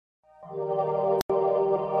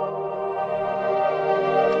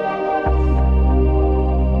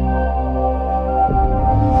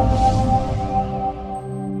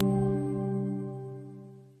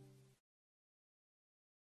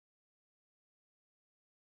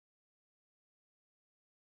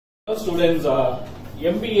Students,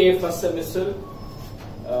 MBA first semester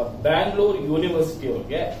Bangalore University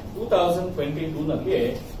ಅವರಿಗೆ 2022 ನಲ್ಲಿ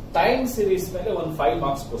time series ಮೇಲೆ ಒಂದು 5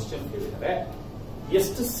 ಮಾರ್ಕ್ಸ್ ಕ್ವೆಶ್ಚನ್ ಕೇಳಿದ್ದಾರೆ.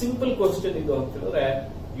 ಎಷ್ಟು ಸಿಂಪಲ್ ಕ್ವೆಶ್ಚನ್ ಇದು ಅಂತ ಹೇಳಿದ್ರೆ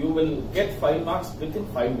you will get 5 marks with in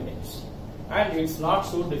 5 minutes and it's not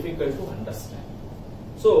so difficult to understand.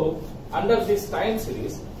 So under this time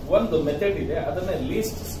series ಒಂದು ಮೆಥಡ್ ಇದೆ, ಅದನ್ನ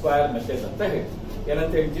ಲೀಸ್ಟ್ ಸ್ಕ್ವೇರ್ ಮೆಥಡ್ ಅಂತ ಹೇಳ್ತೀವಿ.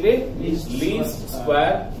 ಏನಂತ ಹೇಳ್ತೀವಿ? List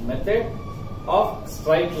square method of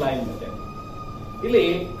straight line method. ಇಲ್ಲಿ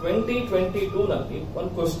 2022 ನಲ್ಲಿ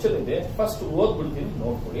ಒಂದು ಕ್ವೆಶ್ಚನ್ ಇದೆ, ಫಸ್ಟ್ ಓದ್ಬಿಡ್ತೀನಿ,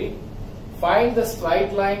 ನೋಡ್ಕೊಳ್ಳಿ. Find the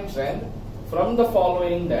straight line trend from the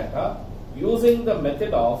following data using the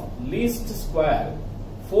method of list square.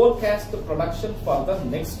 Forecast production for the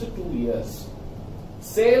next 2 years.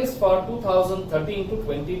 Sales for 2013 to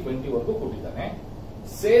 2020 ವರೆಗೂ ಕೊಟ್ಟಿದ್ದಾನೆ.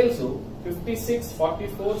 Sales 56,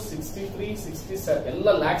 44, 63, 67 ಎಲ್ಲ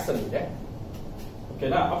ಲ್ಯಾಕ್ಸ್ ಅಲ್ಲಿ ಇದೆ.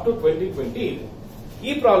 ಓಕೆನಾ? ಅಪ್ ಟು 2020 ಇದೆ.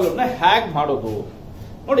 ಈ ಪ್ರಾಬ್ಲಮ್ ನ ಹ್ಯಾಗ್ ಮಾಡೋದು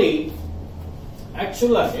ನೋಡಿ.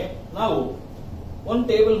 ಆಕ್ಚುಲ್ ಆಗಿ ನಾವು ಒಂದು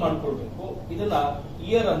ಟೇಬಲ್ ಮಾಡ್ಕೊಳ್ಬೇಕು. ಇದನ್ನ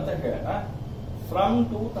ಇಯರ್ ಅಂತ ಹೇಳೋಣ. ಫ್ರಮ್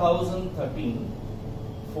 2013,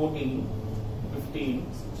 14, 15,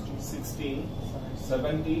 16,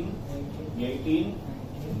 17, 18,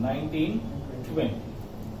 19, 20.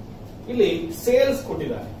 ಇಲ್ಲಿ ಸೇಲ್ಸ್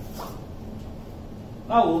ಕೊಟ್ಟಿದ್ದಾರೆ.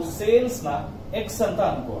 ನಾವು ಸೇಲ್ಸ್ ನ ಎಕ್ಸ್ ಅಂತ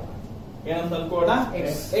ಅನ್ಕೋಣ. ಏನಂತ ಅನ್ಕೋಣ?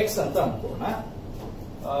 ಎಕ್ಸ್ ಅಂತ ಅನ್ಕೋಣ.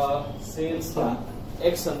 ಸೇಲ್ಸ್ ನ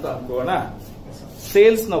ಎಕ್ಸ್ ಅಂತ ಅನ್ಕೋಣ.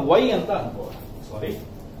 ಸೇಲ್ಸ್ ನ ವೈ ಅಂತ ಅನ್ಕೋಣ. ಸಾರಿ,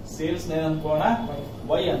 ಸೇಲ್ಸ್ ನ ಅನ್ಕೋಣ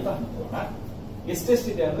ವೈ ಅಂತ ಅನ್ಕೋಣ.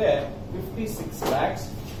 ಎಷ್ಟೆಷ್ಟಿದೆ ಅಂದ್ರೆ 56 lakhs,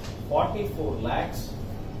 44 lakhs,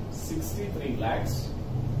 63 lakhs,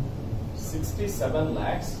 67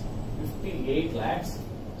 lakhs, 58 lakhs,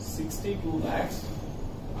 62 lakhs,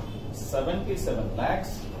 77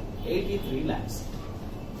 lakhs, 83 lakhs.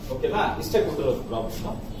 ಓಕೆನಾ? ಇಷ್ಟೇ ಕೊಟ್ಟಿರೋದು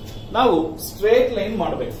ಪ್ರಾಬ್ಲಮ್. ನಾವು ಸ್ಟ್ರೇಟ್ ಲೈನ್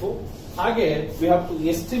ಮಾಡಬೇಕು. ಹಾಗೆ we have to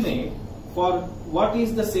estimate for what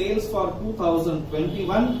is the sales for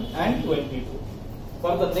 2021 and 22.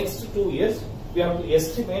 For the next 2 years we have to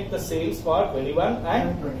estimate the sales for 21 and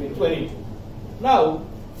 22. Now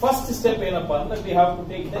first step ಏನಪ್ಪಾ ಅಂದ್ರೆ we have to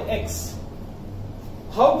take the x.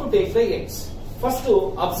 How to take the x? First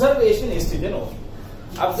observation ಎಷ್ಟಿದೆ ನೋಡಿ.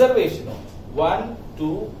 Observation 1,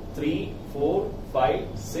 2, 3, 4, 5,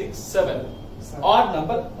 6, 7. Odd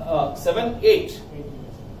number 7, 8.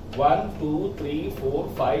 1, 2, 3, 4,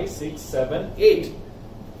 5, 6, 7, 8.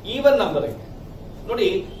 Even number ಇದೆ ನೋಡಿ.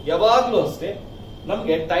 ಯಾವಾಗ್ಲೂ ಅಷ್ಟೇ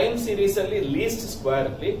ನಮ್ಗೆ time series ಅಲ್ಲಿ ಲೀಸ್ಟ್ ಸ್ಕ್ವೇರ್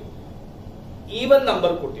ಅಲ್ಲಿ ಈವನ್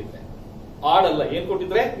ನಂಬರ್ ಕೊಟ್ಟಿದ್ರೆ, ಆಡ್ ಅಲ್ಲ, ಏನ್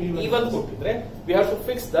ಕೊಟ್ಟಿದ್ರೆ? ಈವನ್ ಕೊಟ್ಟಿದ್ರೆ we have to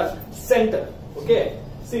fix the centre. Okay,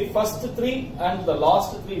 C first 3 and the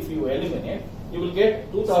last 3 if you eliminate you will get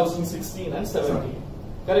 2016 and 17.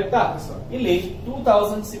 ಕರೆಕ್ಟಾ? ಇಲ್ಲಿ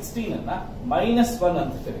 2016 ಅನ್ನ -1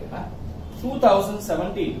 ಅಂತ ಕರೆಯೋಣ,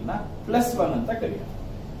 2017 ಅನ್ನ +1 ಅಂತ ಕರೆಯೋಣ.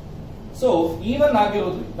 ಸೊ ಈವನ್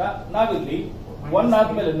ಆಗಿರೋದ್ರಿಂದ ನಾವಿಲ್ಲಿ 1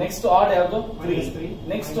 ಆದ್ಮೇಲೆ ನೆಕ್ಸ್ಟ್ ಆಡ್ ಯಾವ್ದು? 3.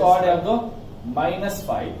 ನೆಕ್ಸ್ಟ್ ಆಡ್ ಯಾವ್ದು?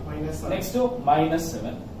 -5. Next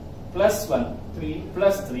 -7 +1 3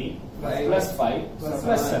 +3 +5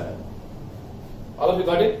 +7. All of you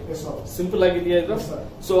got it? Simple ಆಗಿದೆಯಾ ಇದು?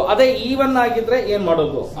 ಸೊ ಅದೇ ಈವನ್ ಆಗಿದ್ರೆ ಏನ್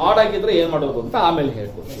ಮಾಡೋದು, ಆಡ್ ಆಗಿದ್ರೆ ಏನ್ ಮಾಡೋದು ಅಂತ ಆಮೇಲೆ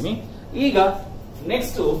ಹೇಳ್ಕೊಡ್ತೀನಿ. ಈಗ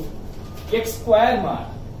ನೆಕ್ಸ್ಟ್ ಎಕ್ಸ್ ಸ್ಕ್ವೇರ್ ಮಾಡಿ.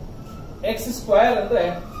 ಎಕ್ಸ್ ಸ್ಕ್ವೇರ್ ಅಂದ್ರೆ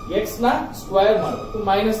ಎಕ್ಸ್ ನ ಸ್ಕ್ವೇರ್ ಮಾಡಬೇಕು. -*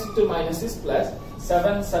 to - is plus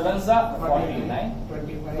 7 7s are 49,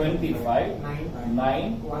 25, 9,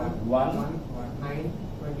 1, 9,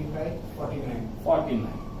 25,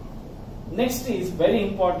 49. Next is very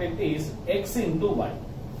important is x into y.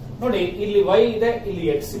 ನೋಡಿ, ಇಲ್ಲಿ y ಇದೆ, ಇಲ್ಲಿ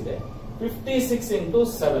x ಇದೆ. 56 into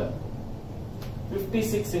 7.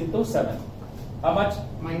 56 into 7. How much?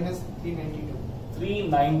 -392.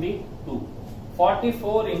 392.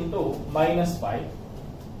 44 into -5.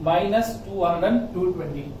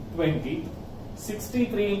 -220. 20.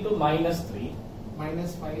 63 into -3.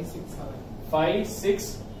 -567.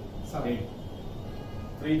 567.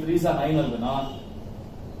 3 3s are 9 ಅಲ್ವೇನಾ?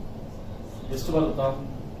 ಎಷ್ಟು ಬರುತ್ತಾ?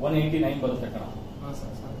 189 ಬರುತ್ತೆ ಕಣ.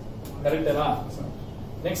 ಕರೆಕ್ಟೇನಾ?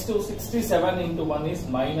 Next 67 into 1 is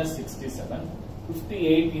 -67.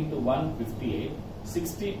 58 into 1 58.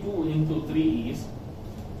 62 into 3 is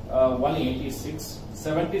 186.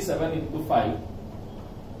 77 into 5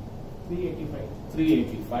 385.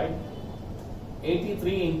 385.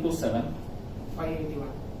 83 into 7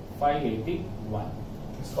 581. 581.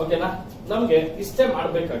 ಓಕೆನಾ? ನಮ್ಗೆ ಇಷ್ಟೇ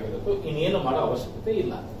ಮಾಡಬೇಕಾಗಿರೋದು, ಇನ್ನೇನು ಮಾಡೋ ಅವಶ್ಯಕತೆ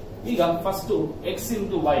ಇಲ್ಲ. ಈಗ first X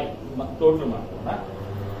into Y total ಮಾಡ್ಕೋಣ.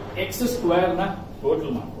 X square ನ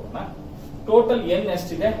ಟೋಟಲ್ ಮಾಡ್ಕೋಣ. ಟೋಟಲ್ ಎನ್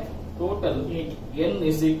ಎಷ್ಟಿದೆ? Total N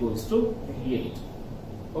is equals to 8.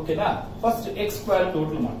 ಓಕೆನಾ? First X square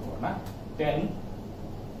total ಮಾಡ್ಕೋಣ. 10,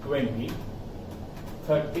 20,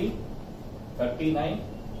 30, 39,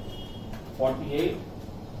 48,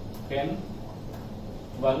 10,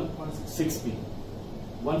 12, 60.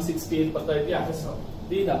 168 ಬರ್ತಾ ಇದೆಯಾ?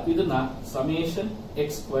 ಈಗ ಇದನ್ನ ಸಮೇಷನ್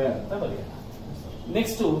ಎಕ್ಸ್ ಸ್ಕ್ವೇರ್ ಅಂತ ಬರೆಯೋಣ.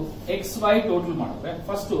 ನೆಕ್ಸ್ಟ್ ಎಕ್ಸ್ ವೈ ಟೋಟಲ್ ಮಾಡಿದ್ರೆ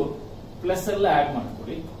ಫಸ್ಟ್ ಪ್ಲಸ್ ಎಲ್ಲ ಆಡ್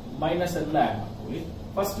ಮಾಡ್ಕೊಳ್ಳಿ, ಮೈನಸ್ ಎಲ್ಲ ಆಡ್ ಮಾಡ್ಕೊಳ್ಳಿ.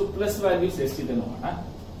 ಫಸ್ಟ್ ಪ್ಲಸ್ ವ್ಯಾಲ್ಯೂಸ್ ಎಷ್ಟಿದೆ ನೋಡೋಣ.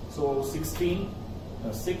 So 16,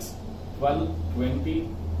 6, 12, 20,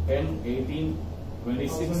 10, 18,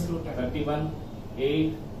 26, 31,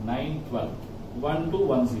 8, 9, 12, 1 to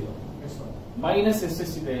 1 0. ಮೈನಸ್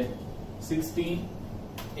ಎಷ್ಟೆಷ್ಟಿದೆ? 16,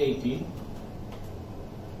 18,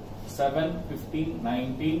 7, 15,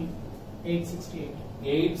 19,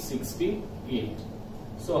 868.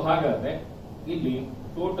 ಸೊ ಹಾಗಾದ್ರೆ ಇಲ್ಲಿ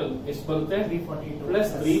ಟೋಟಲ್ ಎಷ್ಟು ಬರುತ್ತೆ? 342 ಪ್ಲಸ್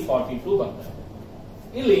 342 ಬರುತ್ತೆ.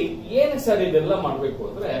 ಇಲ್ಲಿ ಏನು ಸರ್ ಇದೆಲ್ಲ ಮಾಡಬೇಕು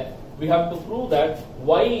ಅಂದ್ರೆ we have to prove that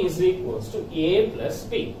y is equals to a plus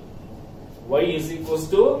b. Y is equals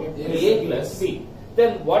to a plus b.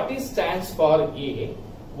 Then what is stands for a?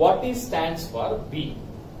 What is stands for b?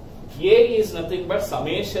 A is nothing but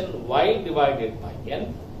summation y divided by n.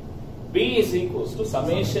 B is equals to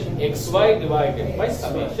summation xy divided by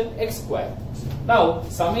summation x square. Now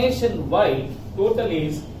summation y total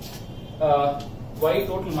is y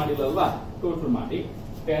total ಮಾಡಿಲ್ಲಲ್ವಾ? total ಮಾಡಿ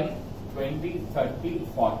 10, 20, 30,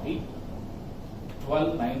 40, 12,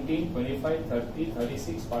 19, 25, 30,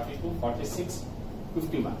 36, 42, 46,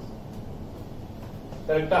 51.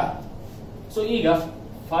 ಕರೆಕ್ಟಾ? So ಈಗ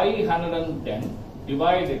 510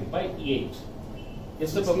 divided by 8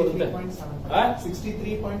 ಎಷ್ಟು ಬರುತ್ತೆ?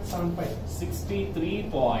 63.75.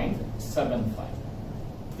 63.75.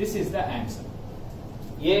 This is the answer.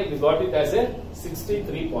 A, we got it as a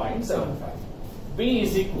 63.75. B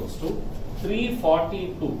is equals to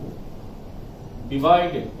 342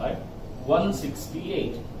 divided by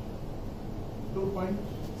 168.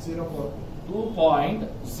 2.04.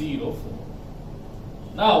 2.04.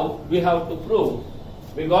 Now we have to prove.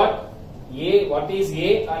 We got A, what is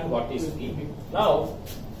A and what is B. Now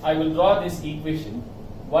I will draw this equation.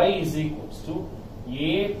 Y is equals to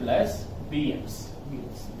A plus BX.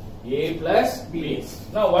 A plus BX.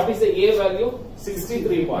 Now what is the A value?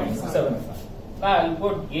 63.75. Now I will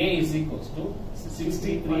put A is equals to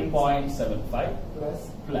 63.75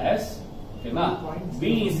 plus okay, now B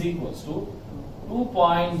is equals to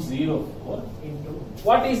 2.04 into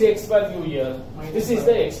what is X value here? This is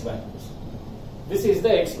the X value. This is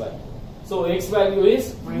the X value. So X value is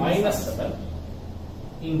minus 7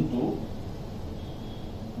 into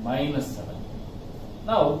minus 7.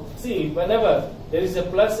 Now see, whenever there is a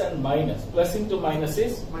plus and minus, plus into minus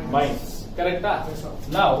is minus. Correct? Yes,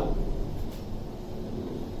 now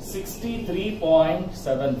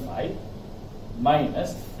 63.75 minus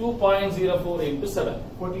 2.04 into 7.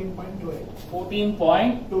 14.28.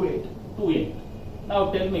 14.28. Now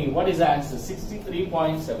tell me what is the answer?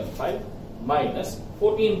 63.75 minus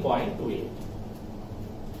 14.28.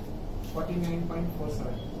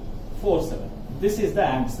 49.47. 47. This is the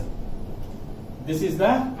answer. This is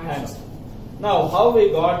the answer. Now how we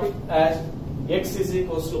got it as x is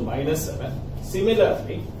equals to minus 7.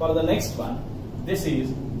 Similarly, for the next one, this is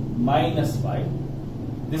minus 5.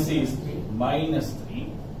 This is minus 3.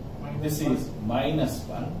 This is minus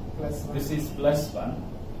 1. This is plus 1.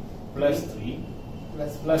 Plus 3.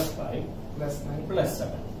 Plus 5. Plus 9. Plus 7.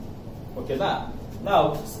 Okay, now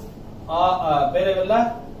ಬೇರೆವೆಲ್ಲ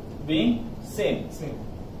being same.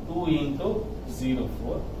 2 into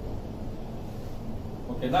 04.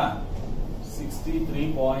 Okay,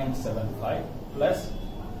 63.75 plus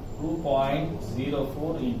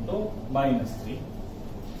 2.04 into minus 3.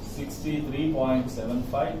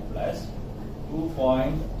 63.75 plus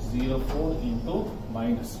 2.04 into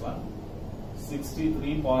minus 1.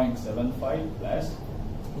 63.75 plus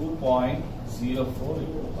 2.04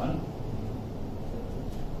 into 1.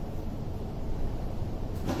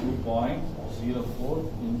 2.04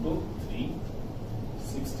 into 3.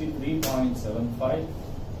 63.75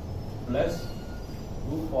 plus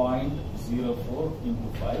 2.04 into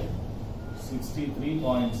 5.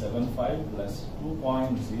 63.75 plus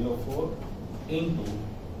 2.04 into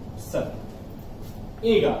 7.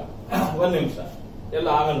 ಈಗ ಒಂದು ನಿಮಿಷ ಎಲ್ಲ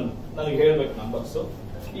ಆಮೇಲೆ ನನಗೆ ಹೇಳ್ಬೇಕು numbers.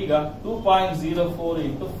 ಈಗ 2.04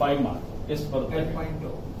 into 5 ಮಾಡಿ ಎಷ್ಟು ಬರುತ್ತೆ?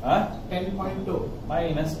 10.2. 10.2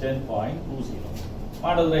 minus 10.20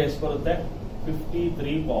 ಮಾಡಿದ್ರೆ ಎಷ್ಟು ಬರುತ್ತೆ?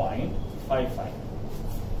 53.55.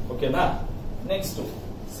 ಓಕೆನಾ? ನೆಕ್ಸ್ಟ್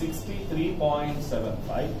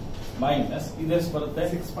 63.75 ಮೈನಸ್ ಇದೆಷ್ಟು ಬರುತ್ತೆ?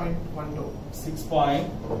 6.12.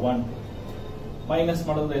 6.12 ಮೈನಸ್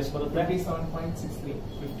ಮಾಡಿದ್ರೆ ಎಷ್ಟು ಬರುತ್ತೆ? 57.63.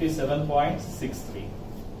 57.63.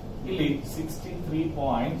 ಇಲ್ಲಿ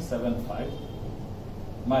 63.75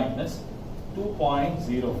 ಮೈನಸ್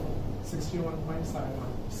 2.04 61.71.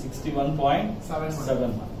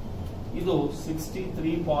 61.71. ಇದು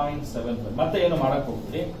 63.75. ಮತ್ತೆ ಏನು ಮಾಡಕ್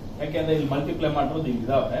ಹೋಗ್ತೀರಿ, ಯಾಕೆಂದ್ರೆ ಇಲ್ಲಿ ಮಲ್ಟಿಪ್ಲೈ ಮಾಡಿರೋದು ಇಲ್ಲಿ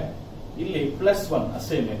ಇದಾವೆ, ಇಲ್ಲಿ +1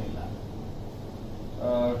 ಅಷ್ಟೇ, ಏನಿಲ್ಲ.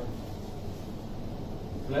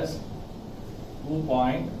 ಪ್ಲಸ್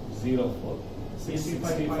 2.04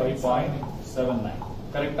 65.79.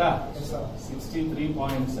 ಕರೆಕ್ಟಾ?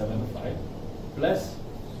 63.75 plus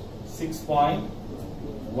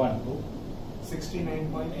 6.12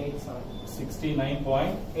 69.87.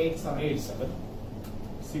 69.87.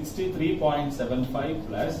 63.75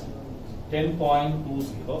 plus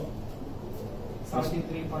 10.20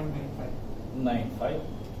 73.95. 95.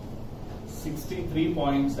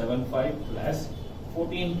 63.75 plus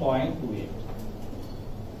 14.28.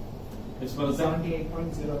 This was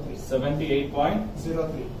 78.03.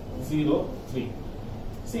 78.03.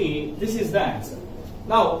 See, this is the answer.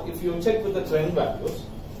 Now, if you check with the trend values,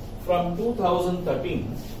 from 2013,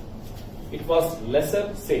 it was lesser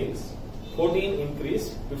sales. 14 increased,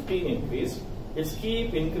 15 increased. It's keep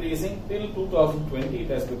increasing till 2020. It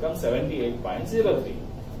has become 78.03.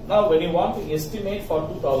 Now, when you want to estimate for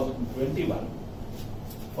 2021,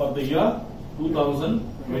 for the year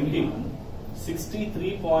 2021,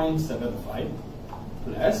 63.75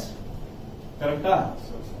 plus, correcta,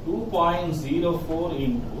 2.04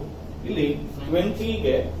 into ಇಲ್ಲಿ 20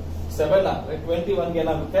 ಗೆ 7 ಆಗುತ್ತೆ, 21 ಗೆ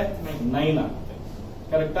ಏನಾಗುತ್ತೆ 9 ಆಗುತ್ತೆ.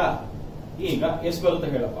 ಕರೆಕ್ಟಾ? ಈಗ ಎಷ್ಟು ಬರುತ್ತೆ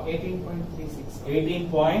ಹೇಳಪ್ಪ? 18.36.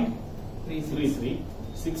 18.33.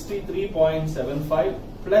 63.75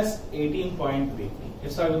 ಪ್ಲಸ್ 18.33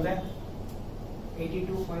 ಎಷ್ಟಾಗುತ್ತೆ?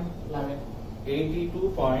 82.11.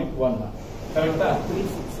 82.11. ಕರೆಕ್ಟಾ?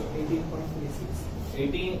 36. 18.36.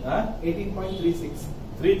 18.36.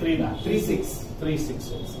 36.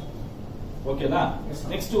 36. ಓಕೆನಾ? Yes, sir.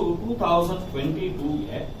 ನೆಕ್ಸ್ಟ್ 2022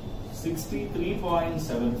 ಗೆ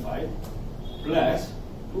 63.75 ಪ್ಲಸ್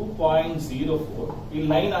 2.04. ಇಲ್ಲಿ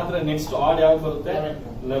 9 ಆದ್ರೆ ನೆಕ್ಸ್ಟ್ ಆಡ್ ಯಾವ್ದು ಬರುತ್ತೆ?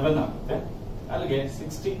 11 ಆಗುತ್ತೆ. ಅಲ್ಲಿಗೆ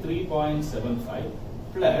 63.75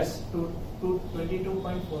 ಪ್ಲಸ್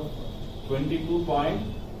 22.44.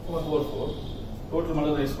 22.44. ಟೋಟಲ್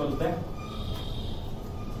ಮಾಡಿದ್ರೆ ಎಷ್ಟು ಬರುತ್ತೆ?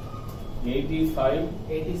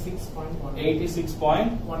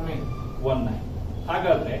 86.19.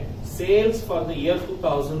 ಹಾಗಾದ್ರೆ sales for the year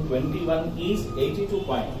 2021 is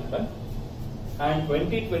 82.11 and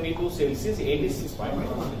 2022 sales is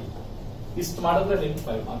 86.19. ಇಷ್ಟು ಮಾಡಿದ್ರೆ ನಿಮ್ಗೆ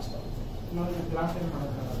 5 ಮಾರ್ಕ್ಸ್ ಬರುತ್ತೆ. ಗ್ರಾಫ್ ಏನು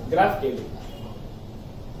ಮಾಡೋಕ್ಕಾಗಲ್ಲ. ಗ್ರಾಫ್ ಕೇಳಿ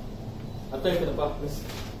ಅರ್ಥ ಆಯ್ತೇನಪ್ಪ?